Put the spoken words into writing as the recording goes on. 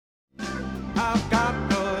I've got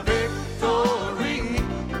the victory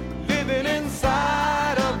living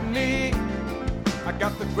inside of me. I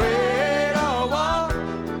got the greater one.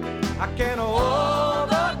 I can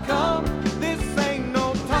overcome. This ain't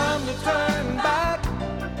no time to turn back.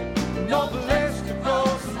 No place to go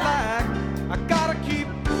slack. I gotta keep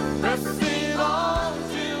pressing on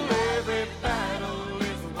till every battle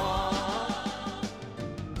is won.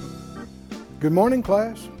 Good morning,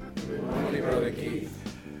 class. Good morning, Brother Keith.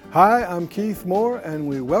 Hi, I'm Keith Moore, and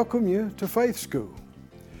we welcome you to Faith School.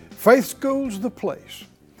 Faith School's the place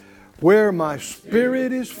where my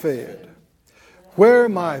spirit is fed, where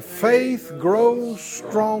my faith grows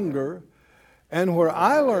stronger, and where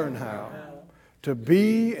I learn how to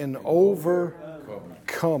be an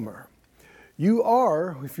overcomer. You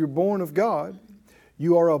are, if you're born of God,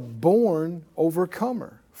 you are a born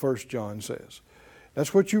overcomer, 1 John says.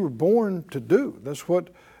 That's what you were born to do. That's what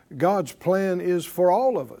God's plan is for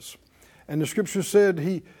all of us. And the Scripture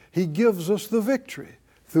said He gives us the victory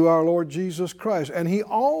through our Lord Jesus Christ. And He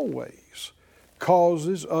always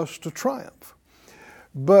causes us to triumph.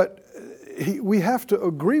 But we have to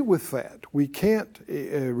agree with that. We can't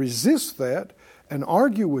resist that and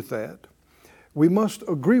argue with that. We must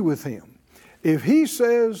agree with Him. If He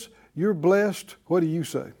says you're blessed, what do you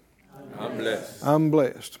say? I'm blessed. I'm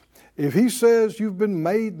blessed. If He says you've been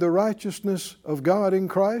made the righteousness of God in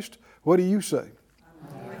Christ, what do you say?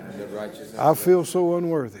 I feel so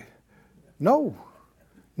unworthy. No.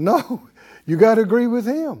 You got to agree with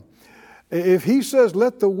Him. If He says,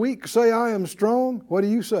 let the weak say I am strong, what do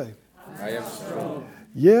you say? I am strong.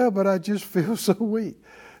 Yeah, but I just feel so weak.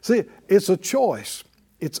 See, it's a choice.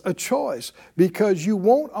 It's a choice because you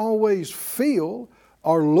won't always feel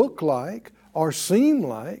or look like or seem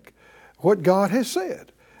like what God has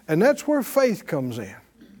said. And that's where faith comes in,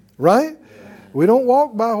 right? We don't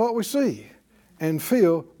walk by what we see and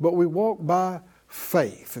feel, but we walk by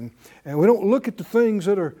faith. And we don't look at the things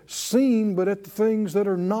that are seen, but at the things that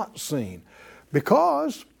are not seen.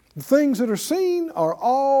 Because the things that are seen are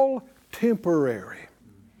all temporary.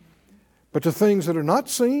 But the things that are not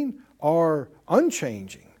seen are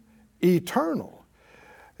unchanging, eternal.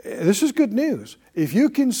 This is good news. If you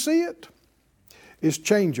can see it, it's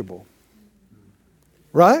changeable.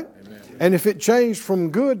 Right? Amen. And if it changed from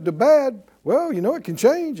good to bad, well, you know, it can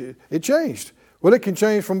change. It changed. Well, it can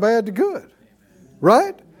change from bad to good.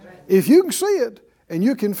 Right? If you can see it and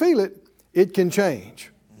you can feel it, it can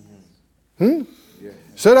change. Yes.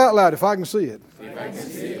 Say it out loud, if I can see it. If I can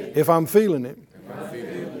see it. If I'm feeling it.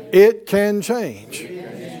 It can change.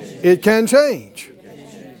 It can change.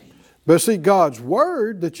 But see, God's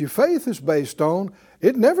Word that your faith is based on,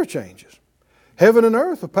 it never changes. Heaven and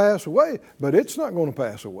earth will pass away, but it's not going to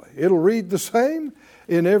pass away. It'll read the same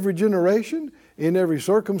in every generation, in every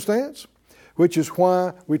circumstance, which is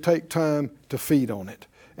why we take time to feed on it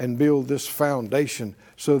and build this foundation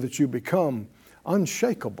so that you become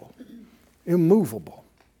unshakable, immovable.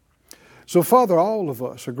 So, Father, all of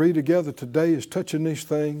us agree together today is touching these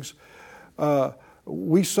things.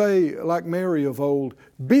 We say, like Mary of old,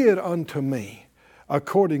 be it unto me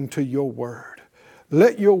according to your word.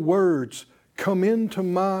 Let your words come into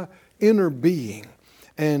my inner being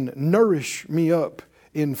and nourish me up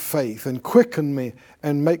in faith and quicken me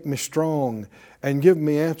and make me strong and give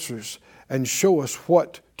me answers and show us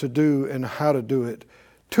what to do and how to do it.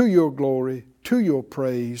 To your glory, to your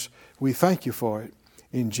praise, we thank you for it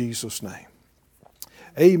in Jesus' name.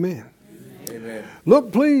 Amen. Amen.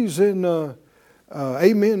 Look, please, in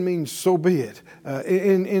amen means so be it.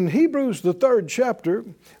 In Hebrews, the 3rd chapter,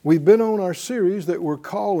 we've been on our series that we're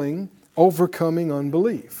calling Overcoming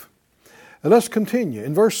Unbelief. And let's continue.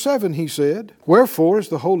 In verse 7 he said, wherefore, as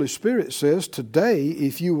the Holy Spirit says, today,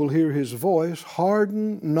 if you will hear His voice,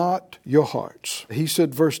 harden not your hearts. He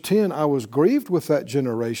said, verse 10, I was grieved with that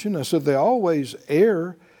generation. I said, they always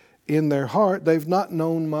err in their heart. They've not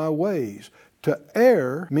known my ways. To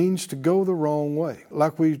err means to go the wrong way.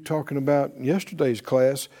 Like we were talking about in yesterday's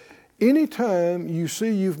class, anytime you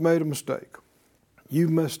see you've made a mistake,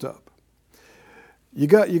 you've messed up, you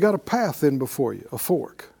got a path in before you, a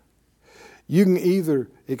fork. You can either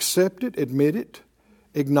accept it, admit it,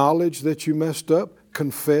 acknowledge that you messed up,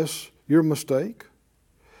 confess your mistake,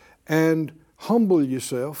 and humble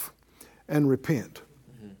yourself and repent.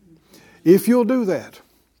 If you'll do that,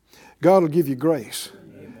 God will give you grace.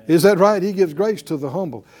 Is that right? He gives grace to the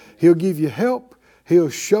humble. He'll give you help. He'll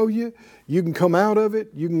show you. You can come out of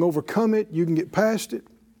it. You can overcome it. You can get past it.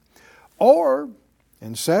 Or,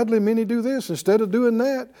 and sadly many do this, instead of doing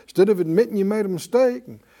that, instead of admitting you made a mistake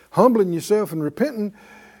and humbling yourself and repenting,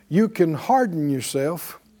 you can harden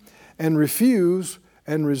yourself and refuse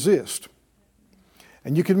and resist.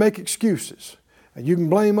 And you can make excuses. And you can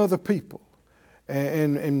blame other people.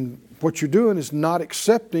 And what you're doing is not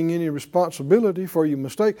accepting any responsibility for your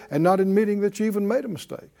mistake and not admitting that you even made a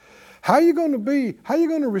mistake. How are you going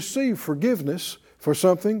to receive forgiveness for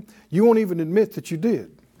something you won't even admit that you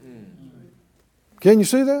did? Can you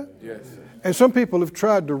see that? Yes. And some people have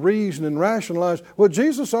tried to reason and rationalize, well,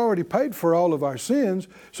 Jesus already paid for all of our sins,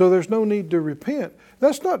 so there's no need to repent.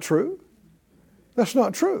 That's not true. That's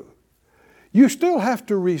not true. You still have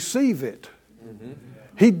to receive it.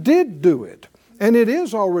 He did do it, and it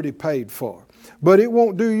is already paid for. But it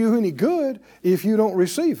won't do you any good if you don't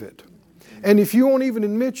receive it. And if you won't even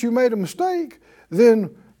admit you made a mistake,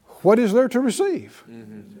 then what is there to receive?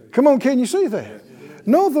 Come on, can you see that?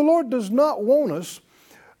 No, the Lord does not want us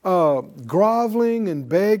groveling and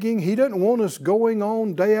begging. He doesn't want us going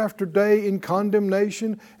on day after day in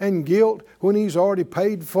condemnation and guilt when He's already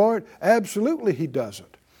paid for it. Absolutely He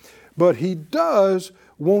doesn't. But He does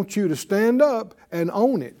want you to stand up and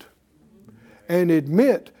own it and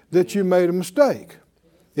admit that you made a mistake.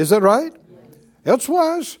 Is that right?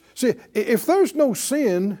 Elsewise, see, if there's no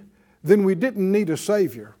sin, then we didn't need a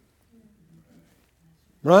Savior.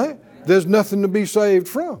 Right? There's nothing to be saved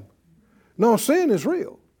from. No, sin is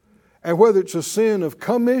real. And whether it's a sin of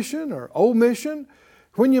commission or omission,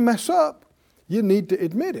 when you mess up, you need to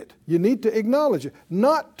admit it. You need to acknowledge it.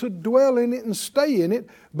 Not to dwell in it and stay in it,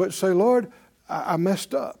 but say, Lord, I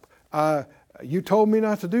messed up. You told me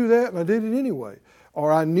not to do that, and I did it anyway.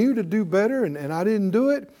 Or I knew to do better, and I didn't do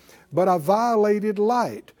it, but I violated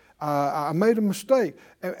light. I made a mistake.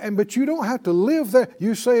 But you don't have to live there.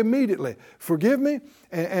 You say immediately, forgive me,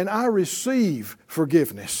 and I receive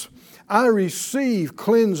forgiveness. I receive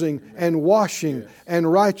cleansing and washing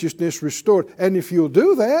and righteousness restored. And if you'll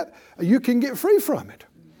do that, you can get free from it.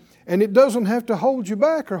 And it doesn't have to hold you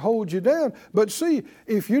back or hold you down. But see,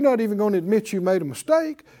 if you're not even going to admit you made a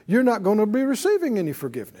mistake, you're not going to be receiving any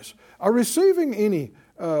forgiveness or receiving any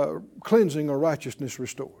cleansing or righteousness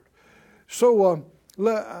restored. So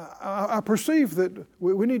I perceive that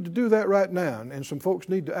we need to do that right now, and some folks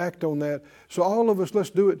need to act on that. So all of us, let's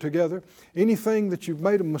do it together. Anything that you've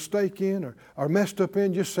made a mistake in or messed up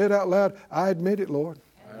in, just say it out loud. I admit it, Lord.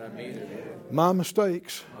 I admit it, Lord. My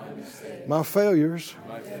mistakes, my failures,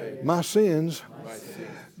 my sins,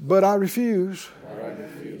 but I refuse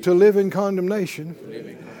to live in condemnation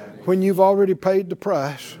when you've already paid the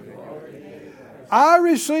price. I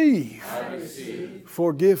receive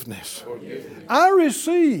forgiveness. I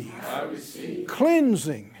receive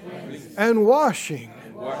cleansing and washing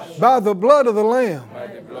by the blood of the Lamb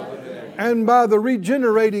and by the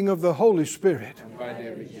regenerating of the Holy Spirit.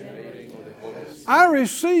 I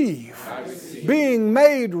receive being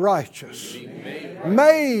made righteous,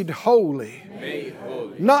 made holy.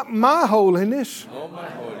 Not my holiness,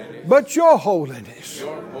 but your holiness.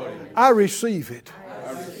 I receive it.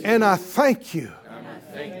 And I thank you.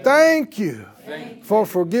 Thank you for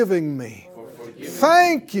forgiving me.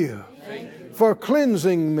 Thank you for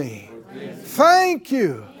cleansing me. Thank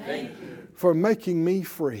you for making me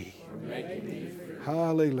free.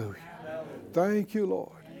 Hallelujah. Thank you,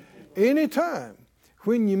 Lord. Anytime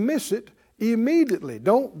when you miss it, immediately,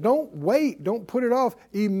 don't wait, don't put it off.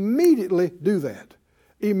 Immediately do that.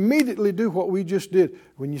 Immediately do what we just did.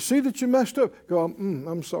 When you see that you messed up, go,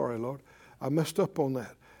 I'm sorry, Lord. I messed up on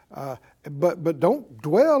that. But don't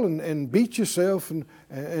dwell and beat yourself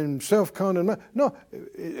and self-condemn. No,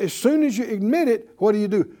 as soon as you admit it, what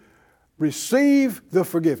do? Receive the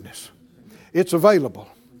forgiveness. It's available.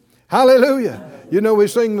 Hallelujah. You know, we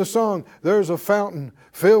sing the song, there's a fountain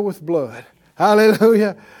filled with blood.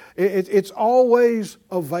 Hallelujah. It's always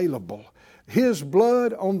available. His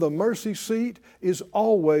blood on the mercy seat is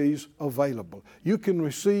always available. You can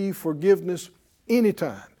receive forgiveness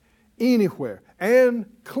anytime, anywhere, and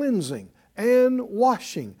cleansing, and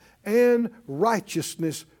washing, and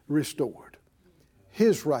righteousness restored.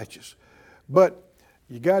 His righteousness. But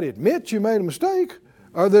you got to admit you made a mistake,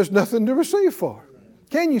 or there's nothing to receive for.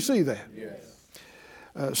 Can you see that? Yes.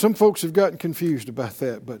 Some folks have gotten confused about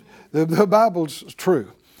that, but the Bible's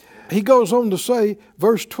true. He goes on to say,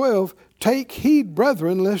 verse 12, take heed,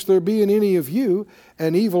 brethren, lest there be in any of you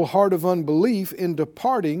an evil heart of unbelief in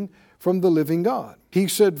departing from the living God. He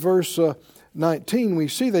said, verse 19, we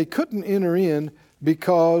see they couldn't enter in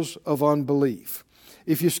because of unbelief.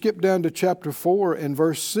 If you skip down to chapter 4 and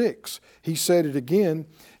verse 6, he said it again.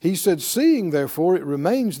 He said, seeing therefore it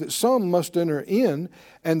remains that some must enter in,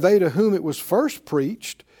 and they to whom it was first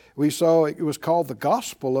preached, we saw it was called the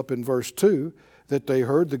gospel up in verse 2, that they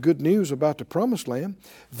heard the good news about the promised land.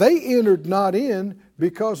 They entered not in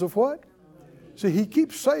because of what? See, he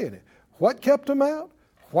keeps saying it. What kept them out?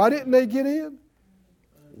 Why didn't they get in?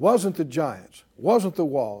 Wasn't the giants, wasn't the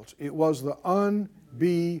walls. It was the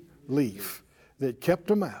unbelief that kept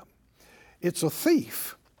them out. It's a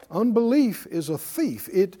thief. Unbelief is a thief.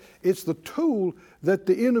 It's the tool that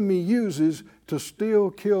the enemy uses to steal,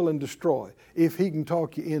 kill, and destroy. If he can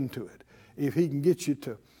talk you into it, if he can get you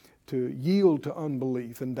to yield to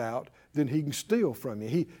unbelief and doubt, then he can steal from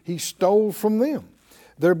you. He stole from them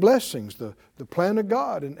their blessings, the plan of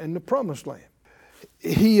God and the promised land.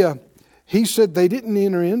 He said they didn't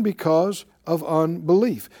enter in because of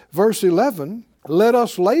unbelief. Verse 11, let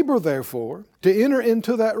us labor therefore to enter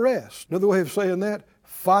into that rest. Another way of saying that,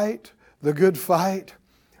 fight the good fight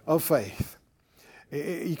of faith.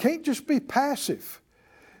 You can't just be passive.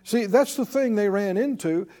 See, that's the thing they ran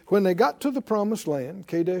into when they got to the promised land,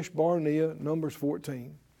 Kadesh Barnea, Numbers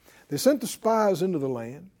 14. They sent the spies into the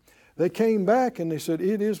land. They came back and they said,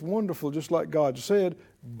 it is wonderful, just like God said,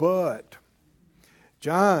 but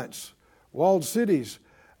giants, walled cities.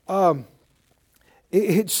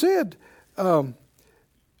 It said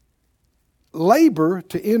labor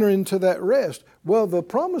to enter into that rest. Well, the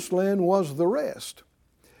promised land was the rest.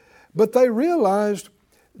 But they realized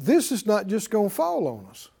this is not just going to fall on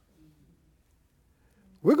us.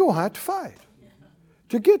 We're going to have to fight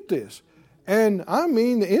to get this. And I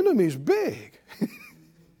mean, the enemy's big.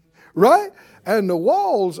 Right? And the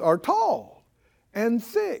walls are tall and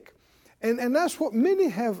thick. And that's what many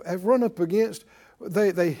have run up against.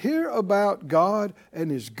 They hear about God and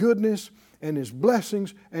His goodness and His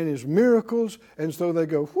blessings and His miracles. And so they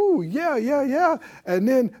go, whoo, yeah. And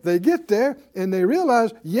then they get there and they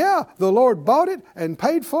realize, yeah, the Lord bought it and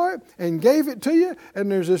paid for it and gave it to you. And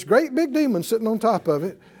there's this great big demon sitting on top of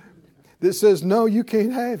it that says, no, you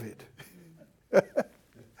can't have it.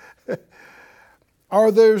 Or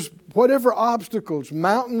there's whatever obstacles,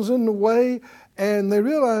 mountains in the way, and they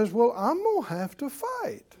realize, well, I'm going to have to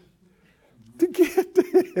fight to get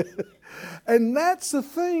this. And that's the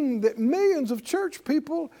thing that millions of church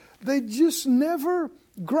people, they just never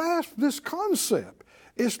grasp this concept.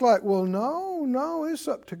 It's like, well, no, it's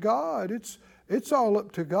up to God. It's all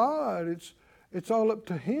up to God. It's all up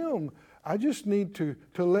to Him. I just need to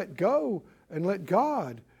let go and let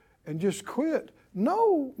God and just quit.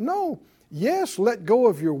 No. Yes, let go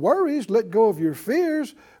of your worries, let go of your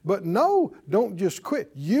fears, but no, don't just quit.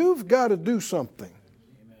 You've got to do something.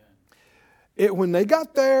 When they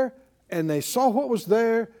got there and they saw what was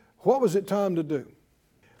there, what was it time to do?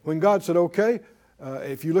 When God said, okay,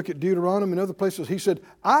 if you look at Deuteronomy and other places, He said,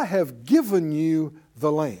 I have given you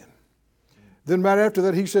the land. Then right after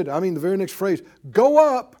that, He said, the very next phrase,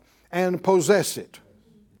 go up and possess it.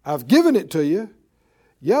 I've given it to you.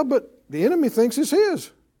 Yeah, but the enemy thinks it's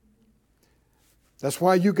his. That's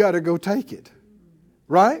why you got to go take it.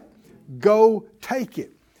 Right? Go take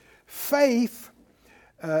it. Faith,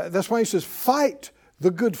 that's why He says, fight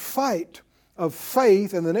the good fight of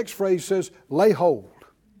faith. And the next phrase says, lay hold.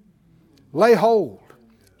 Lay hold.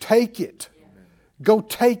 Take it. Go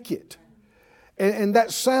take it. And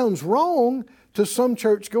that sounds wrong to some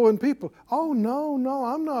church-going people. Oh, no,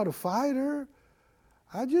 I'm not a fighter.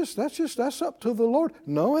 That's up to the Lord.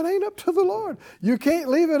 No, it ain't up to the Lord. You can't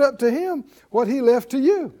leave it up to Him what He left to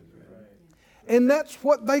you. And that's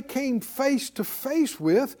what they came face to face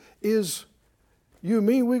with is, you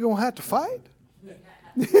mean we're going to have to fight?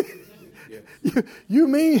 You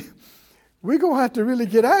mean we're going to have to really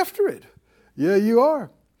get after it? Yeah, you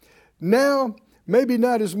are. Now, maybe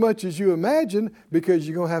not as much as you imagine because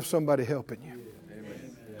you're going to have somebody helping you.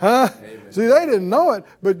 Huh? Amen. See, they didn't know it,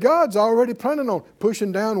 but God's already planning on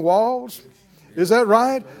pushing down walls. Is that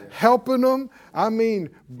right? Helping them.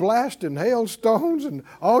 Blasting hailstones and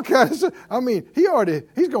all kinds of stuff. He's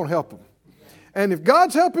going to help them. And if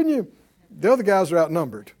God's helping you, the other guys are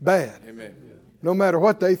outnumbered. Bad. Amen. No matter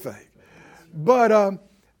what they think. But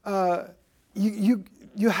you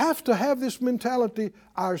have to have this mentality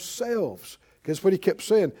ourselves. Because what He kept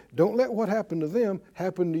saying, don't let what happened to them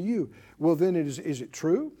happen to you. Well, then is it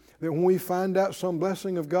true that when we find out some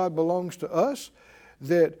blessing of God belongs to us,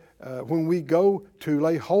 that when we go to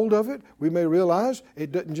lay hold of it, we may realize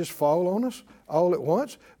it doesn't just fall on us all at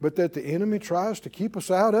once, but that the enemy tries to keep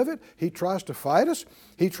us out of it. He tries to fight us.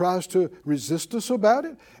 He tries to resist us about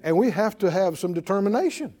it. And we have to have some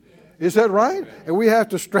determination. Is that right? And we have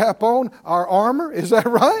to strap on our armor. Is that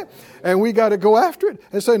right? And we got to go after it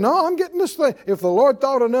and say, no, I'm getting this thing. If the Lord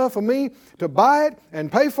thought enough of me to buy it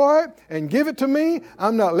and pay for it and give it to me,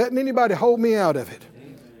 I'm not letting anybody hold me out of it.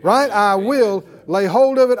 Right? I will lay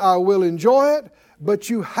hold of it. I will enjoy it. But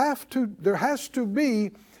there has to be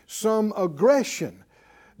some aggression.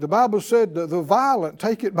 The Bible said the violent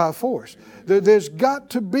take it by force. There's got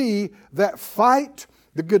to be that fight,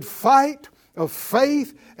 the good fight of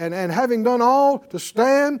faith and having done all to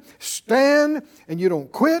stand, and you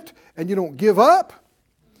don't quit and you don't give up.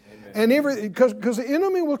 And because the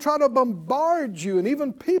enemy will try to bombard you, and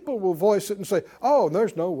even people will voice it and say, oh,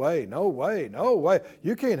 there's no way.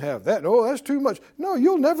 You can't have that. Oh, that's too much. No,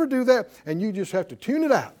 you'll never do that. And you just have to tune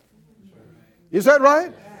it out. Is that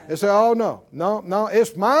right? They say, oh, no,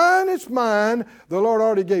 it's mine. The Lord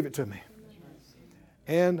already gave it to me.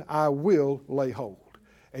 And I will lay hold.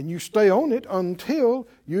 And you stay on it until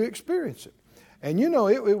you experience it. And you know,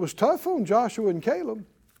 it was tough on Joshua and Caleb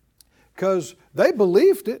because they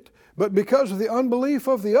believed it, but because of the unbelief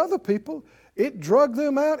of the other people, it drug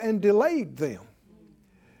them out and delayed them.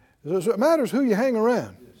 So it matters who you hang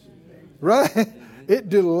around, right? It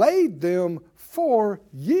delayed them for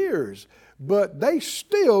years, but they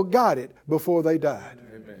still got it before they died.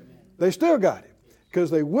 Amen. They still got it because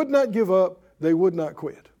they would not give up. They would not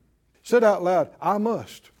quit. Said out loud, I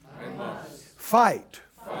must fight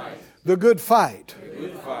the good fight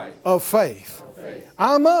of faith.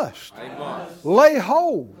 I must lay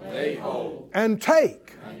hold and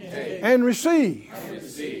take and receive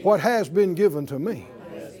what has been given to me.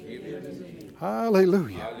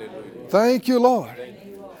 Hallelujah. Thank you, Lord.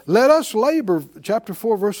 Let us labor, chapter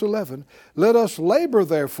 4, verse 11, let us labor,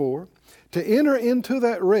 therefore, to enter into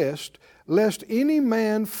that rest, lest any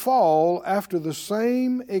man fall after the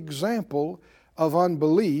same example of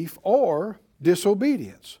unbelief or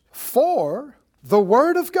disobedience. For the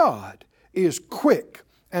Word of God is quick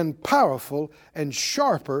and powerful and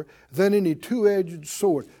sharper than any two-edged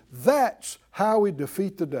sword. That's how we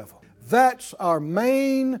defeat the devil. That's our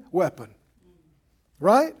main weapon.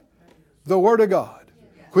 Right? The Word of God,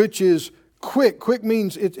 which is quick. Quick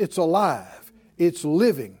means it's alive. It's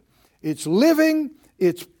living. It's living,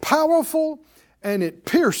 it's powerful, and it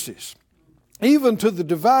pierces, even to the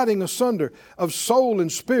dividing asunder of soul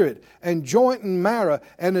and spirit and joint and marrow,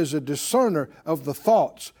 and is a discerner of the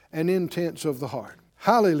thoughts and intents of the heart.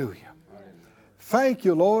 Hallelujah. Thank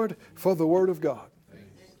you, Lord, for the Word of God.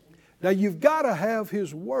 Now, you've got to have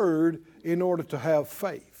His Word in order to have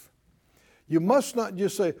faith. You must not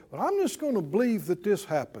just say, well, I'm just going to believe that this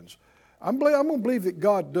happens. I'm going to believe that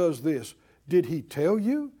God does this. Did He tell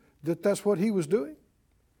you that that's what He was doing?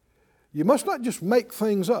 You must not just make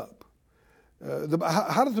things up.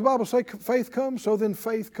 How does the Bible say faith comes? So then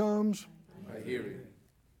faith comes by hearing.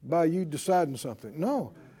 By you deciding something.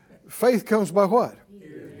 No. Faith comes by what?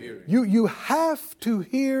 Hearing. You have to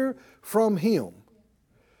hear from Him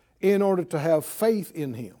in order to have faith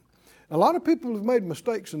in Him. A lot of people have made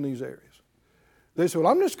mistakes in these areas. They say,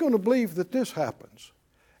 well, I'm just going to believe that this happens.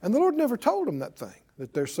 And the Lord never told them that thing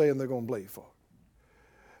that they're saying they're going to believe for.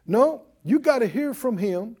 No, you got to hear from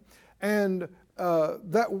Him. And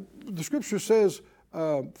that the Scripture says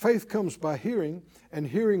faith comes by hearing, and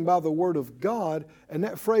hearing by the Word of God. And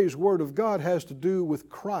that phrase, Word of God, has to do with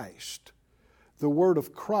Christ. The Word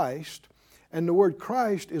of Christ. And the word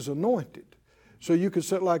Christ is anointed. So you could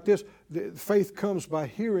say it like this. Faith comes by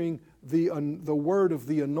hearing the word of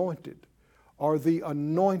the anointed, or the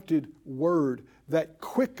anointed word, that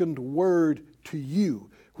quickened word to you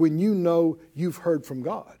when you know you've heard from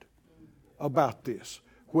God about this.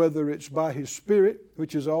 Whether it's by His Spirit,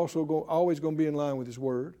 which is also always going to be in line with His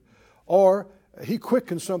Word, or He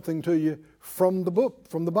quickens something to you from the book,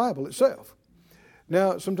 from the Bible itself.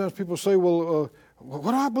 Now, sometimes people say, well,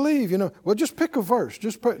 what do I believe? Well, just pick a verse.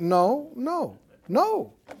 Just put, no.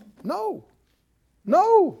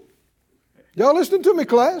 Y'all listening to me,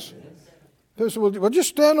 class? They say, well, just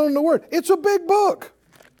stand on the Word. It's a big book.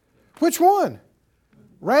 Which one?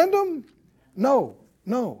 Random? No.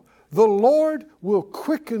 The Lord will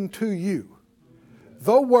quicken to you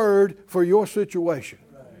the Word for your situation.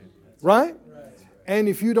 Right? And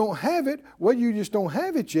if you don't have it, well, you just don't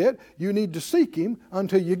have it yet. You need to seek Him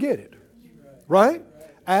until you get it. Right?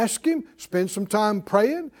 Ask Him. Spend some time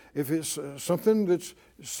praying. If it's something that's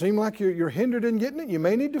seems like you're hindered in getting it, you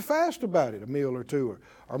may need to fast about it a meal or two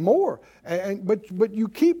or more. But you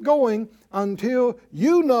keep going until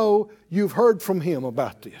you know you've heard from Him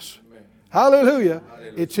about this. Hallelujah.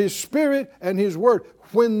 It's His Spirit and His Word.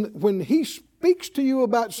 When He speaks to you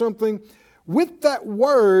about something, with that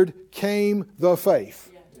Word came the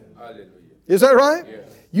faith. Hallelujah. Is that right? Yes.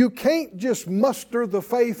 You can't just muster the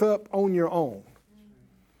faith up on your own.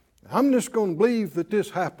 I'm just going to believe that this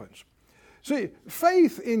happens. See,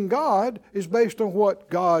 faith in God is based on what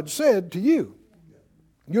God said to you.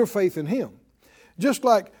 Your faith in Him. Just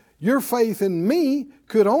like your faith in me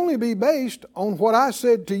could only be based on what I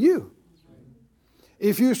said to you.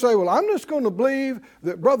 If you say, well, I'm just going to believe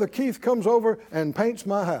that Brother Keith comes over and paints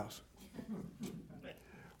my house.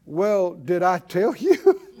 Well, did I tell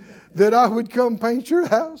you that I would come paint your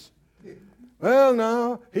house? Well,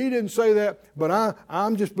 no, he didn't say that, but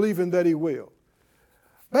I'm just believing that he will.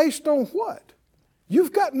 Based on what?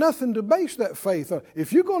 You've got nothing to base that faith on.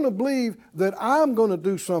 If you're going to believe that I'm going to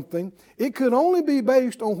do something, it could only be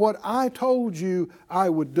based on what I told you I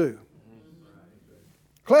would do.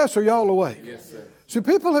 Class, are y'all awake? Yes, sir. See,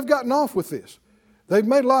 people have gotten off with this. They've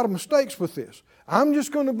made a lot of mistakes with this. I'm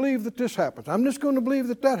just going to believe that this happens. I'm just going to believe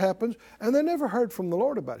that that happens. And they never heard from the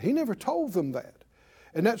Lord about it. He never told them that.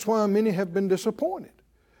 And that's why many have been disappointed.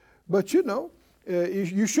 But you know,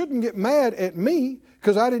 you shouldn't get mad at me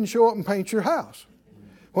because I didn't show up and paint your house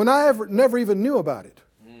when I never even knew about it.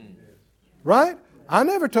 Right? I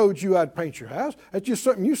never told you I'd paint your house. That's just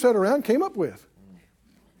something you sat around and came up with.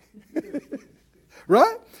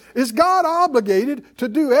 Right? Is God obligated to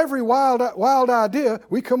do every wild idea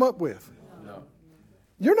we come up with? No.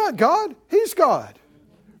 You're not God. He's God.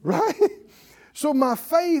 Right? So my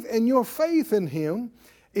faith and your faith in Him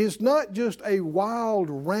is not just a wild,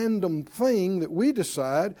 random thing that we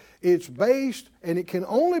decide. It's based, and it can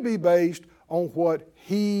only be based on what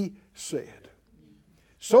He said.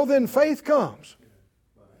 So then faith comes.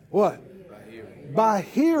 What? By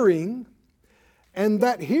hearing. And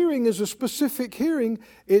that hearing is a specific hearing.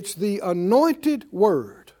 It's the anointed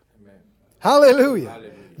word. Amen. Hallelujah.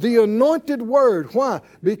 Hallelujah. The anointed word. Why?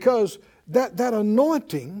 Because that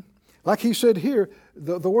anointing, like he said here,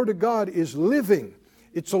 the word of God is living.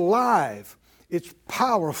 It's alive. It's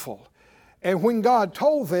powerful. And when God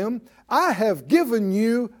told them, I have given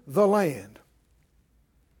you the land.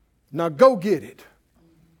 Now go get it.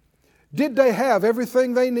 Did they have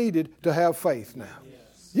everything they needed to have faith now?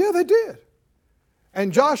 Yes. Yeah, they did.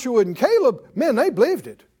 And Joshua and Caleb, man, they believed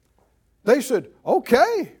it. They said,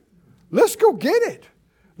 okay, let's go get it.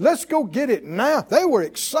 Let's go get it now. They were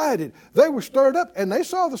excited. They were stirred up. And they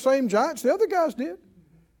saw the same giants the other guys did.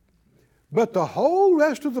 But the whole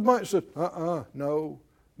rest of the bunch said, no.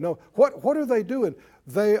 What are they doing?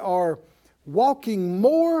 They are walking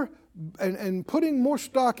more and putting more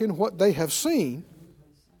stock in what they have seen,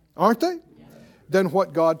 aren't they? Than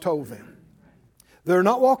what God told them. They're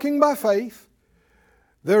not walking by faith.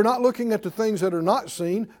 They're not looking at the things that are not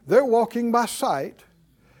seen. They're walking by sight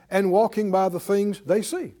and walking by the things they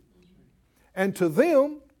see. And to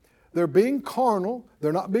them, they're being carnal.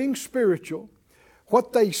 They're not being spiritual.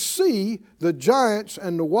 What they see, the giants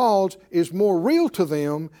and the walls, is more real to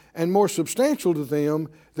them and more substantial to them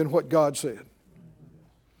than what God said.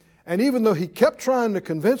 And even though He kept trying to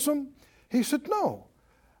convince them, He said, no,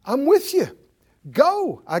 I'm with you.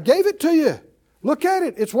 Go. I gave it to you. Look at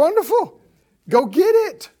it. It's wonderful. Go get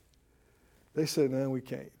it. They said, no, we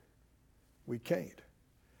can't. We can't.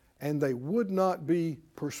 And they would not be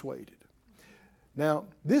persuaded. Now,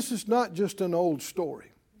 this is not just an old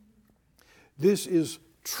story. This is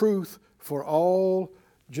truth for all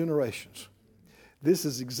generations. This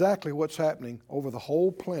is exactly what's happening over the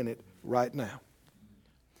whole planet right now.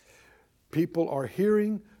 People are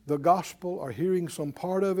hearing the gospel, are hearing some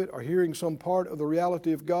part of it, are hearing some part of the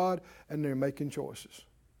reality of God, and they're making choices.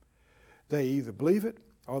 They either believe it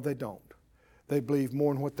or they don't. They believe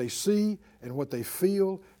more in what they see and what they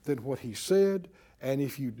feel than what He said. And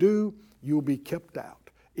if you do, you'll be kept out.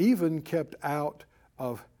 Even kept out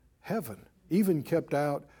of heaven. Even kept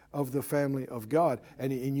out of the family of God.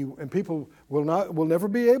 And people will never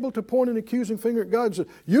be able to point an accusing finger at God and say,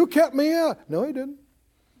 you kept me out. No, He didn't.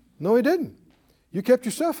 No, He didn't. You kept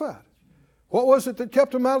yourself out. What was it that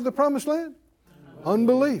kept them out of the promised land?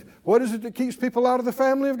 Unbelief. What is it that keeps people out of the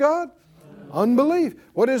family of God? Unbelief.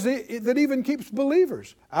 What is it that even keeps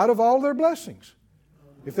believers out of all their blessings?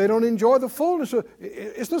 If they don't enjoy the fullness of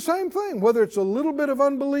it's the same thing, whether it's a little bit of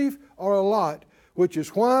unbelief or a lot, which is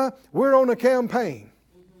why we're on a campaign.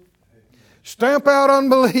 Stamp out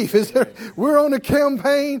unbelief. We're on a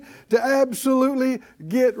campaign to absolutely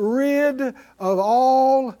get rid of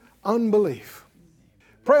all unbelief.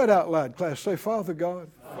 Pray it out loud, class. Say, Father God,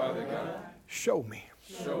 show me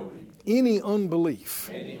any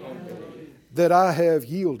unbelief that I have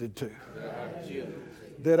yielded to,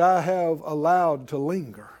 that I have allowed to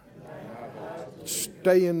linger,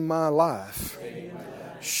 stay in my life.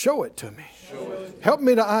 Show it to me. Help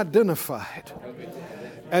me to identify it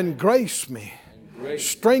and grace me,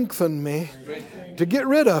 strengthen me to get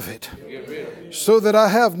rid of it so that I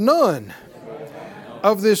have none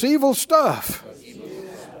of this evil stuff,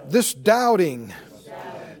 this doubting,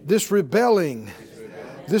 this rebelling,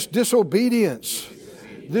 this disobedience,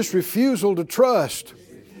 this refusal to trust.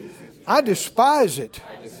 I despise it.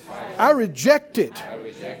 I reject it.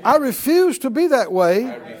 I refuse to be that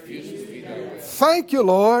way. Thank you,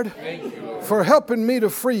 Lord, for helping me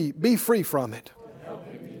to be free from it.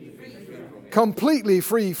 Completely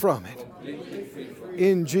free from it.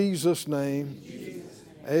 In Jesus' name.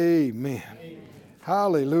 Amen.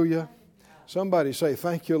 Hallelujah. Somebody say,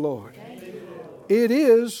 thank you, Lord. It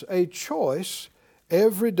is a choice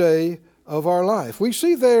every day of our life. We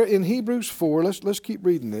see there in Hebrews 4, let's keep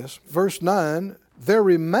reading this. Verse 9, there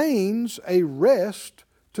remains a rest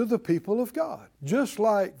to the people of God. Just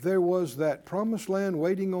like there was that promised land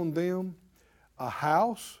waiting on them, a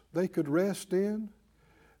house they could rest in,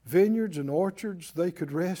 vineyards and orchards they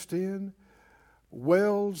could rest in,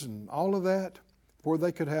 wells and all of that, where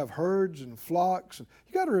they could have herds and flocks.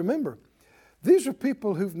 You got to remember, these are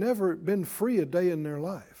people who've never been free a day in their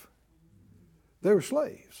life. They were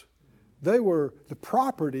slaves. They were the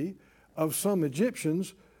property of some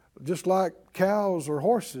Egyptians, just like cows or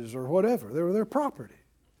horses or whatever. They were their property.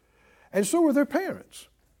 And so were their parents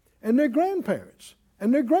and their grandparents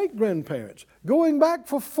and their great-grandparents, going back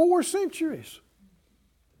for 4 centuries.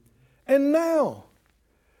 And now,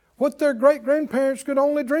 what their great-grandparents could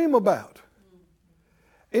only dream about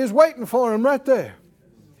is waiting for them right there.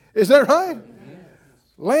 Is that right?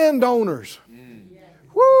 Landowners.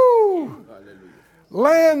 Woo!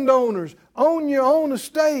 Landowners. Own your own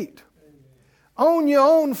estate. Own your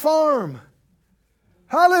own farm.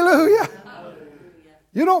 Hallelujah.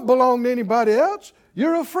 You don't belong to anybody else.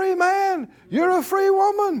 You're a free man. You're a free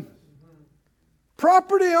woman.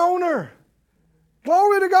 Property owner.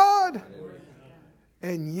 Glory to God.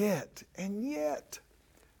 And yet,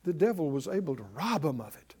 the devil was able to rob them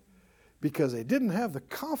of it because they didn't have the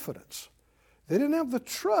confidence. They didn't have the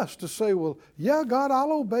trust to say, well, yeah, God,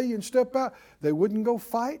 I'll obey you and step out. They wouldn't go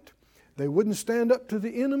fight. They wouldn't stand up to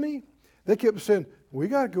the enemy. They kept saying, we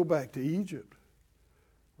got to go back to Egypt.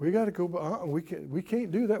 We got to go back. We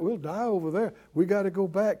can't do that. We'll die over there. We got to go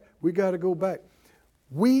back. We got to go back.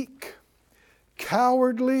 Weak,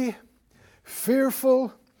 cowardly,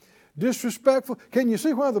 fearful, disrespectful. Can you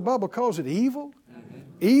see why the Bible calls it evil?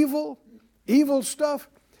 Mm-hmm. Evil stuff.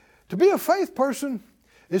 To be a faith person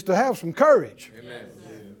is to have some courage. Amen.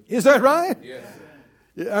 Is that right? Yes.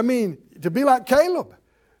 I mean, to be like Caleb,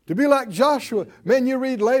 to be like Joshua. Man, you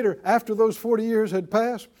read later, after those 40 years had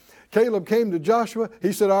passed, Caleb came to Joshua.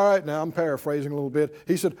 He said, all right, now I'm paraphrasing a little bit.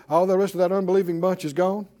 He said, all the rest of that unbelieving bunch is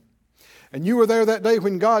gone. And you were there that day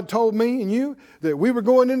when God told me and you that we were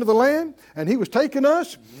going into the land and He was taking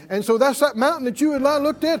us. And so that's that mountain that you and I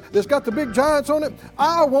looked at that's got the big giants on it.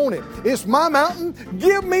 I want it. It's my mountain.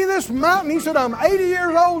 Give me this mountain. He said, I'm 80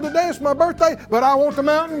 years old today. It's my birthday, but I want the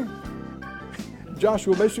mountain.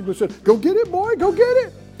 Joshua basically said, go get it, boy. Go get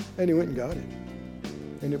it. And he went and got it.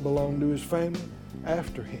 And it belonged to his family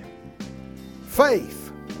after him.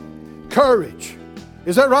 Faith, courage.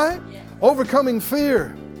 Is that right? Yeah. Overcoming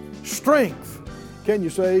fear. Strength. Can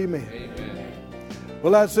you say amen? Amen?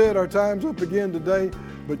 Well, that's it. Our time's up again today.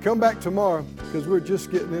 But come back tomorrow because we're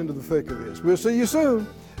just getting into the thick of this. We'll see you soon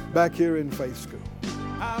back here in Faith School.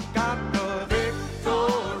 I've got the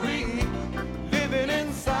victory living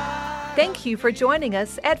inside. Thank you for joining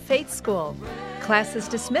us at Faith School. Class is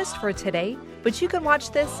dismissed for today, but you can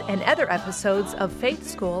watch this and other episodes of Faith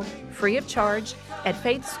School free of charge at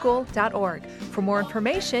faithschool.org. For more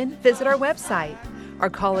information, visit our website or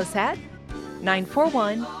call us at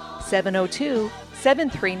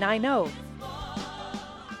 941-702-7390.